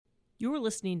You're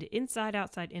listening to Inside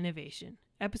Outside Innovation,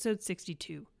 episode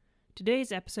 62.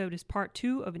 Today's episode is part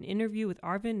 2 of an interview with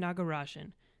Arvind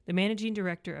Nagarajan, the managing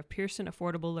director of Pearson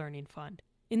Affordable Learning Fund.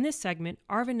 In this segment,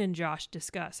 Arvind and Josh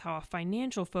discuss how a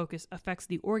financial focus affects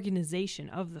the organization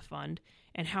of the fund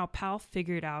and how PAL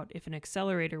figured out if an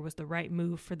accelerator was the right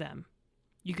move for them.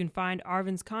 You can find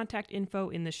Arvind's contact info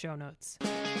in the show notes.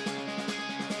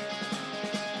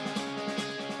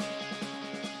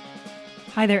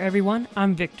 Hi there, everyone.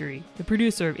 I'm Victory, the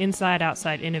producer of Inside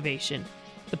Outside Innovation,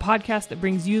 the podcast that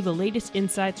brings you the latest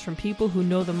insights from people who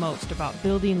know the most about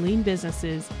building lean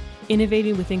businesses,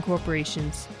 innovating within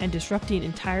corporations, and disrupting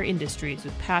entire industries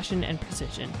with passion and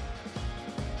precision.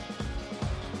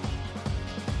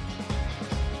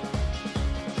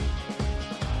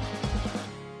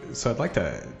 So I'd like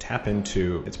to tap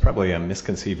into, it's probably a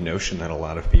misconceived notion that a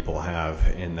lot of people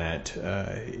have in that,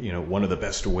 one of the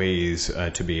best ways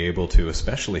to be able to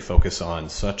especially focus on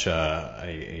such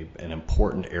an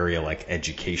important area like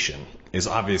education is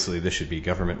obviously this should be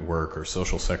government work or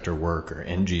social sector work or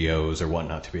NGOs or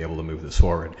whatnot to be able to move this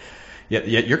forward.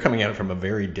 Yet you're coming at it from a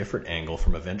very different angle,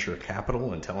 from a venture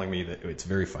capital, and telling me that it's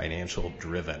very financial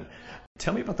driven.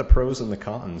 Tell me about the pros and the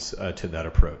cons to that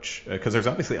approach, because there's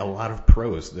obviously a lot of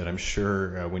pros that I'm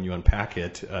sure when you unpack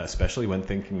it, especially when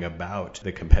thinking about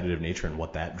the competitive nature and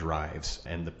what that drives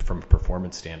and from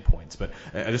performance standpoints. But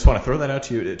I just want to throw that out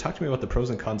to you. Talk to me about the pros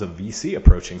and cons of VC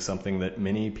approaching something that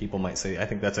many people might say, I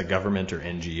think that's a government or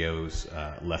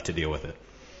NGOs left to deal with it.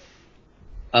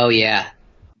 Oh, yeah.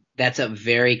 That's a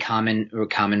very common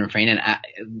refrain. And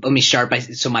let me start by,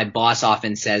 so my boss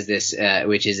often says this,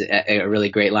 which is a really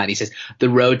great line. He says, the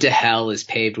road to hell is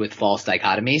paved with false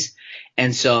dichotomies.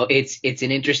 And so it's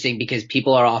an interesting, because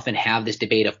people are often have this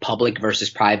debate of public versus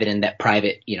private, and that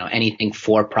private, anything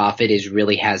for profit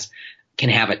can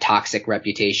have a toxic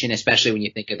reputation, especially when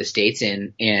you think of the States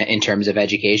in terms of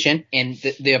education. And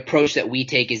the approach that we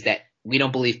take is that we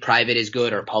don't believe private is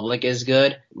good or public is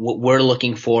good. What we're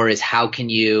looking for is how can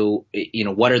you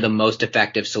what are the most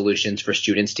effective solutions for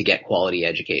students to get quality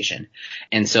education?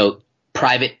 And so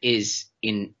private is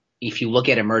if you look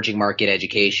at emerging market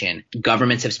education,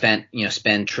 governments have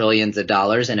spent trillions of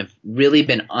dollars and have really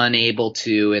been unable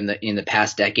to in the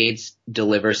past decades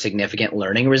deliver significant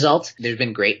learning results. There's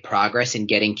been great progress in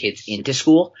getting kids into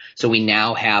school. So we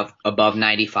now have above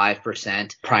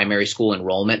 95% primary school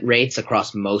enrollment rates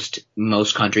across most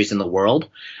countries in the world,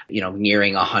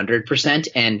 nearing 100%.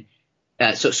 And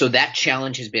so that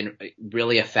challenge has been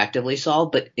really effectively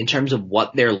solved. But in terms of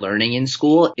what they're learning in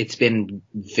school, it's been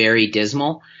very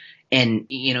dismal. And,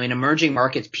 in emerging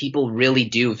markets, people really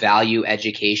do value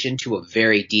education to a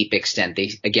very deep extent.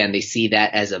 They see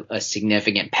that as a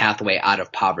significant pathway out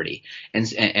of poverty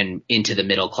and into the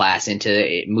middle class,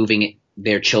 into moving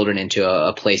their children into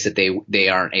a place that they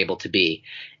aren't able to be.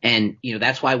 And,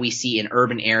 that's why we see in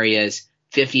urban areas,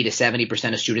 50 to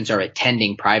 70% of students are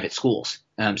attending private schools.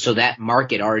 So that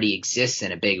market already exists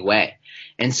in a big way.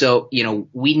 And so,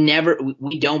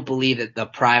 we don't believe that the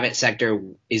private sector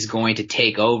is going to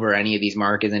take over any of these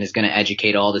markets and is going to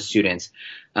educate all the students.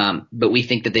 But we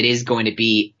think that is going to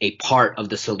be a part of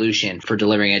the solution for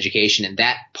delivering education. And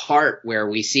that part where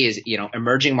we see is,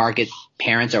 emerging market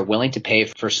parents are willing to pay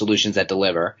for solutions that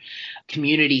deliver.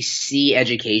 Communities see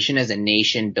education as a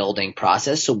nation building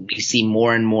process. So we see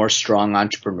more and more strong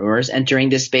entrepreneurs entering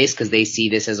this space because they see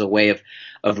this as a way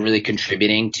of really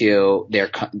contributing to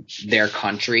their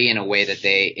country in a way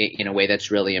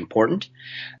that's really important.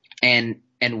 And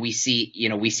we see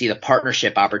the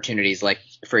partnership opportunities, like,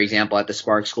 for example, at the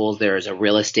Spark Schools, there is a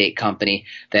real estate company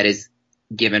that is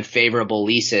given favorable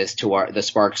leases to the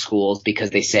Spark Schools because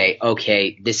they say,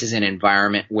 okay, this is an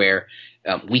environment where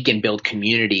we can build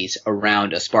communities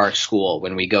around a Spark School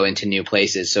when we go into new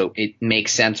places. So it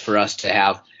makes sense for us to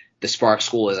have the Spark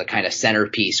School as a kind of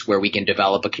centerpiece where we can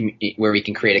where we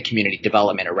can create a community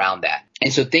development around that.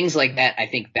 And so things like that, I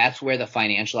think that's where the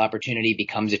financial opportunity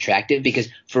becomes attractive, because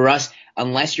for us,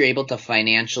 unless you're able to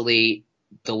financially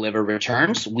deliver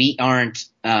returns,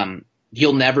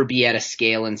 you'll never be at a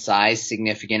scale and size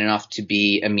significant enough to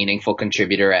be a meaningful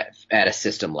contributor at a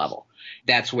system level.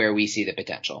 That's where we see the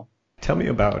potential. Tell me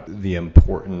about the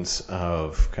importance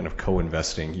of kind of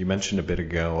co-investing. You mentioned a bit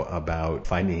ago about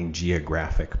finding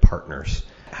geographic partners.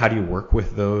 How do you work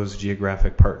with those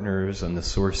geographic partners on the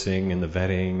sourcing and the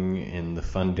vetting and the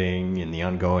funding and the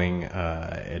ongoing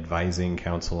advising,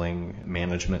 counseling,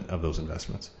 management of those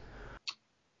investments?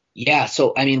 Yeah.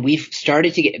 So, we've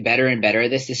started to get better and better at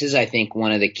this. This is, I think,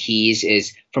 one of the keys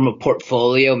is from a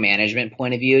portfolio management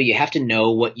point of view, you have to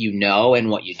know what you know and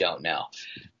what you don't know.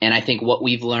 And I think what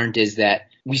we've learned is that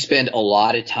we spend a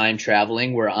lot of time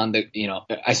traveling. We're on the,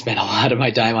 I spend a lot of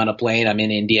my time on a plane. I'm in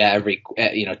India every,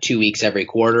 2 weeks every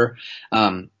quarter.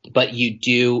 But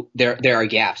there are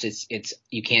gaps.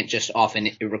 You can't just often,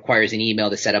 it requires an email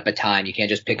to set up a time. You can't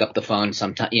just pick up the phone.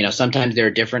 Sometimes there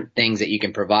are different things that you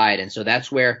can provide. And so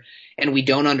that's where, and we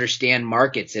don't understand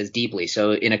markets as deeply.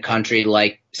 So in a country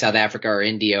like South Africa or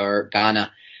India or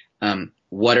Ghana,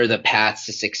 what are the paths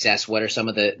to success? What are some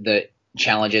of the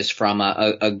challenges from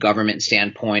a government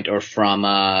standpoint or from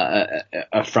a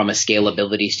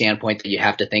scalability standpoint that you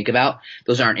have to think about?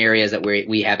 Those aren't areas that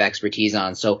we have expertise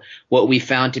on. So what we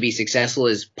found to be successful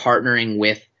is partnering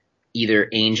with either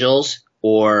angels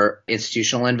or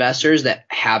institutional investors that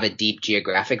have a deep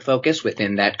geographic focus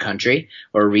within that country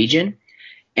or region.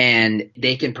 And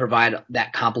they can provide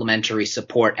that complementary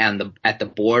support at the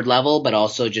board level, but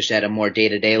also just at a more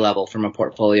day-to-day level from a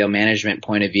portfolio management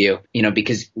point of view,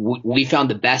 because we found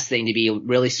the best thing to be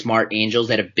really smart angels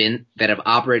that have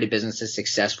operated businesses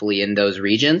successfully in those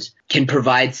regions can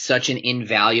provide such an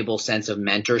invaluable sense of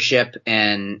mentorship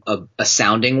and a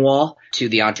sounding wall to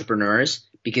the entrepreneurs.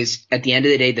 Because at the end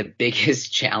of the day, the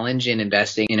biggest challenge in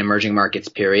investing in emerging markets,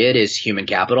 period, is human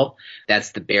capital.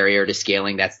 That's the barrier to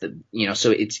scaling.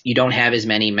 So you don't have as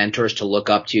many mentors to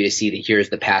look up to see that here's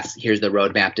the path, here's the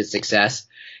roadmap to success.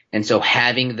 And so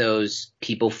having those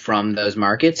people from those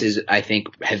markets I think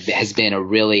has been a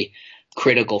really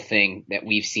critical thing that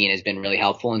we've seen has been really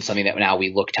helpful and something that now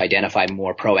we look to identify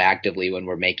more proactively when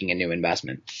we're making a new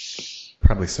investment.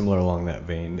 Probably similar along that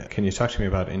vein. Can you talk to me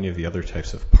about any of the other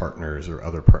types of partners or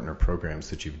other partner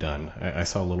programs that you've done? I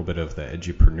saw a little bit of the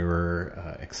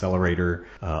Edupreneur Accelerator,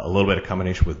 a little bit of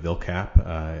combination with VilCap.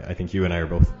 I think you and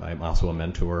I'm also a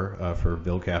mentor for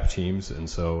VilCap teams. And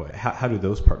so how do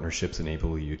those partnerships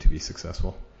enable you to be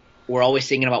successful? We're always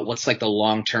thinking about what's like the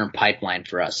long-term pipeline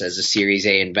for us as a Series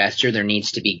A investor. There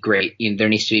needs to be there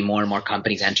needs to be more and more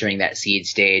companies entering that seed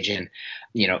stage and,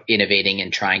 innovating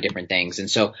and trying different things.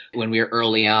 And so when we were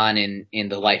early on in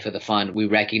the life of the fund, we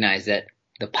recognized that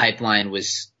the pipeline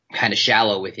was kind of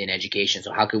shallow within education.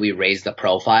 So how could we raise the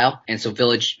profile? And so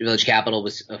Village Capital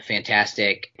was a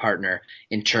fantastic partner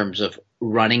in terms of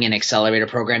running an accelerator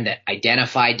program that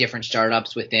identified different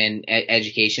startups within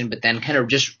education, but then kind of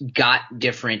just got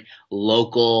different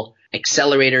local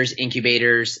accelerators,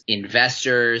 incubators,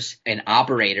 investors, and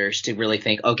operators to really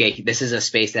think, okay, this is a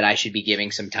space that I should be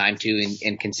giving some time to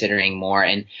and considering more.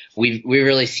 And we've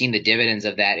really seen the dividends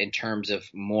of that in terms of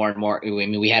more and more. I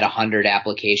mean, we had 100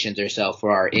 applications or so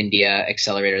for our India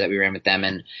accelerator that we ran with them,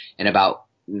 and about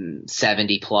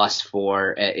 70 plus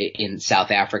for in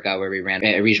South Africa where we ran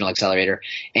a regional accelerator.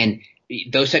 And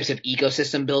those types of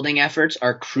ecosystem building efforts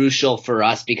are crucial for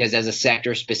us because as a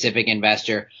sector specific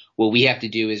investor, what we have to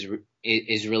do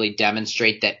is really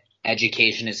demonstrate that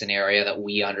education is an area that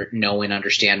we know and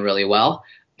understand really well.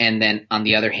 And then on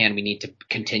the other hand, we need to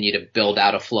continue to build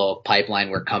out a flow of pipeline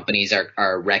where companies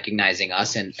are recognizing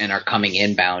us and are coming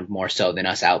inbound more so than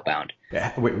us outbound.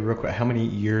 Wait, real quick, how many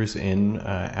years in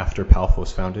after Palf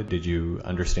was founded did you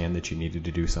understand that you needed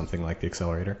to do something like the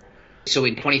accelerator? So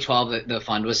in 2012, the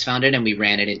fund was founded, and we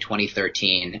ran it in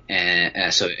 2013,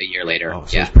 so a year later. Oh,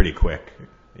 so it's pretty quick.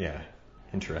 Yeah,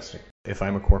 interesting. If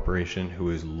I'm a corporation who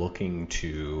is looking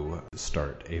to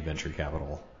start a venture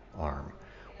capital arm,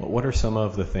 what are some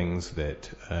of the things that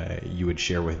you would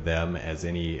share with them as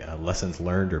any lessons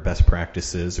learned or best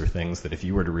practices or things that if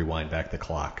you were to rewind back the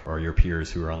clock or your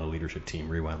peers who are on the leadership team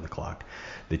rewind the clock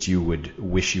that you would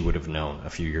wish you would have known a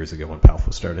few years ago when Palf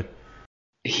was started?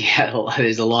 Yeah,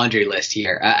 there's a laundry list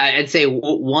here. I'd say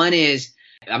one is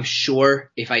I'm sure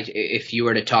if you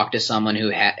were to talk to someone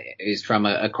who is from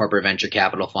a corporate venture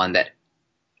capital fund that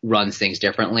runs things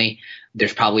differently,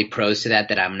 there's probably pros to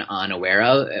that I'm unaware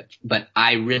of. But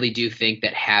I really do think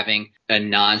that having a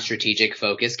non-strategic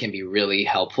focus can be really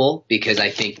helpful because I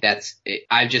think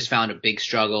I've just found a big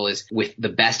struggle is with the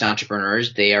best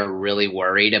entrepreneurs. They are really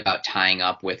worried about tying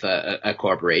up with a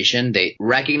corporation. They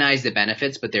recognize the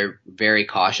benefits, but they're very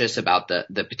cautious about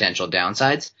the potential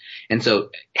downsides. And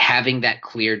so having that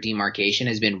clear demarcation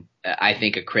has been, I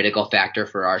think, a critical factor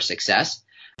for our success.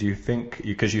 Do you think,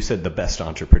 because you said the best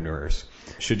entrepreneurs,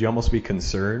 should you almost be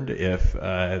concerned if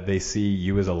they see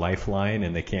you as a lifeline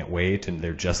and they can't wait and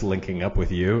they're just linking up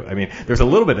with you? I mean, there's a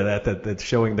little bit of that's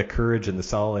showing the courage and the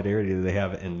solidarity that they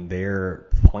have in their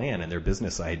plan and their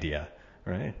business idea,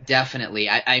 right? Definitely.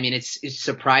 I mean, it's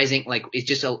surprising. Like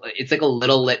it's like a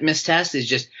little litmus test is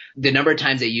just the number of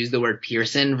times they use the word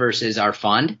Pearson versus our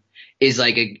fund. is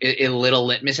like a little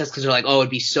litmus test, because they're like, oh,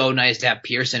 it'd be so nice to have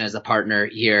Pearson as a partner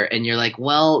here. And you're like,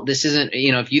 well, this isn't,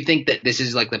 if you think that this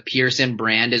is like the Pearson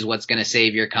brand is what's going to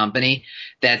save your company,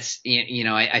 that's,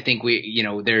 I think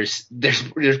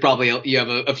there's probably, you have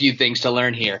a few things to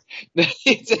learn here.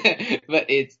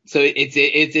 It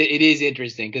is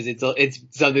interesting, because it's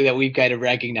something that we've kind of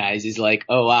recognized is like,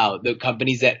 oh, wow, the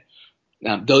companies that,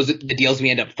 the deals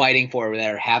we end up fighting for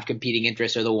that have competing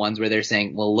interests are the ones where they're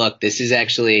saying, well, look, this is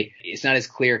actually, it's not as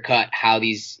clear cut how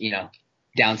these,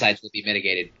 downsides will be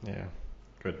mitigated. Yeah.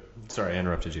 Good. Sorry, I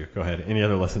interrupted you. Go ahead. Any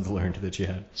other lessons learned that you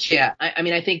had? Yeah.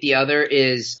 I think the other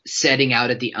is setting out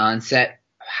at the onset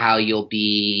how you'll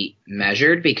be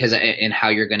measured, and how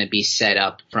you're going to be set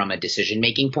up from a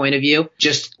decision-making point of view.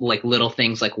 Just like little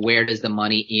things like, where does the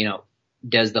money,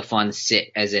 does the fund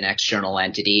sit as an external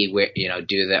entity? Where,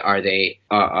 are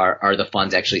the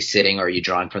funds actually sitting, or are you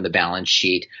drawing from the balance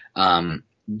sheet?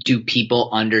 Do people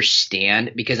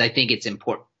understand? Because I think it's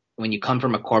important when you come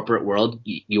from a corporate world,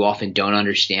 you often don't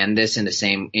understand this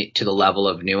to the level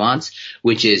of nuance,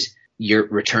 which is your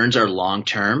returns are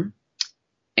long-term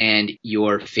and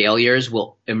your failures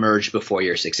will emerge before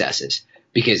your successes.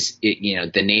 Because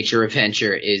the nature of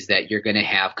venture is that you're going to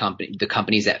have the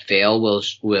companies that fail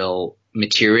will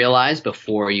materialize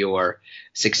before your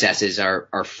successes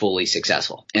are fully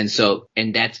successful. And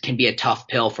that can be a tough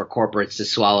pill for corporates to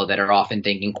swallow, that are often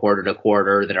thinking quarter to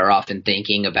quarter, that are often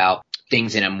thinking about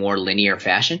things in a more linear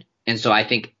fashion. And so I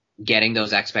think getting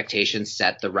those expectations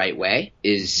set the right way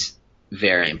is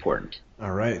very important.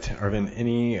 All right, Arvind,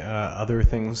 any other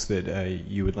things that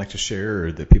you would like to share,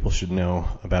 or that people should know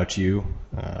about you,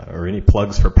 or any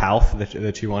plugs for PALF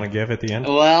that you want to give at the end?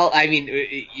 Well,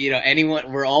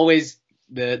 anyone, we're always,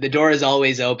 the door is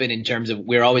always open in terms of,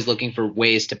 we're always looking for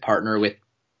ways to partner with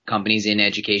companies in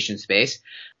education space,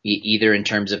 either in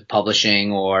terms of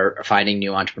publishing or finding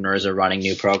new entrepreneurs or running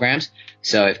new programs.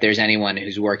 So if there's anyone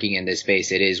who's working in this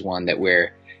space, it is one that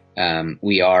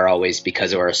we are always,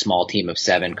 because we're a small team of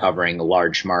 7 covering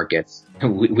large markets,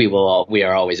 we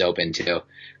are always open to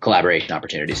collaboration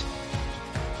opportunities.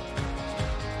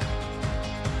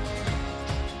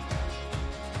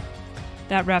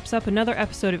 That wraps up another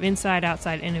episode of Inside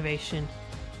Outside Innovation.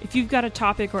 If you've got a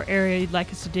topic or area you'd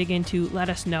like us to dig into, let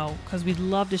us know, because we'd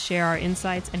love to share our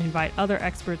insights and invite other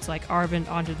experts like Arvind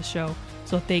onto the show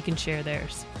so that they can share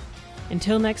theirs.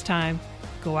 Until next time,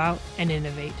 go out and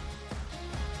innovate.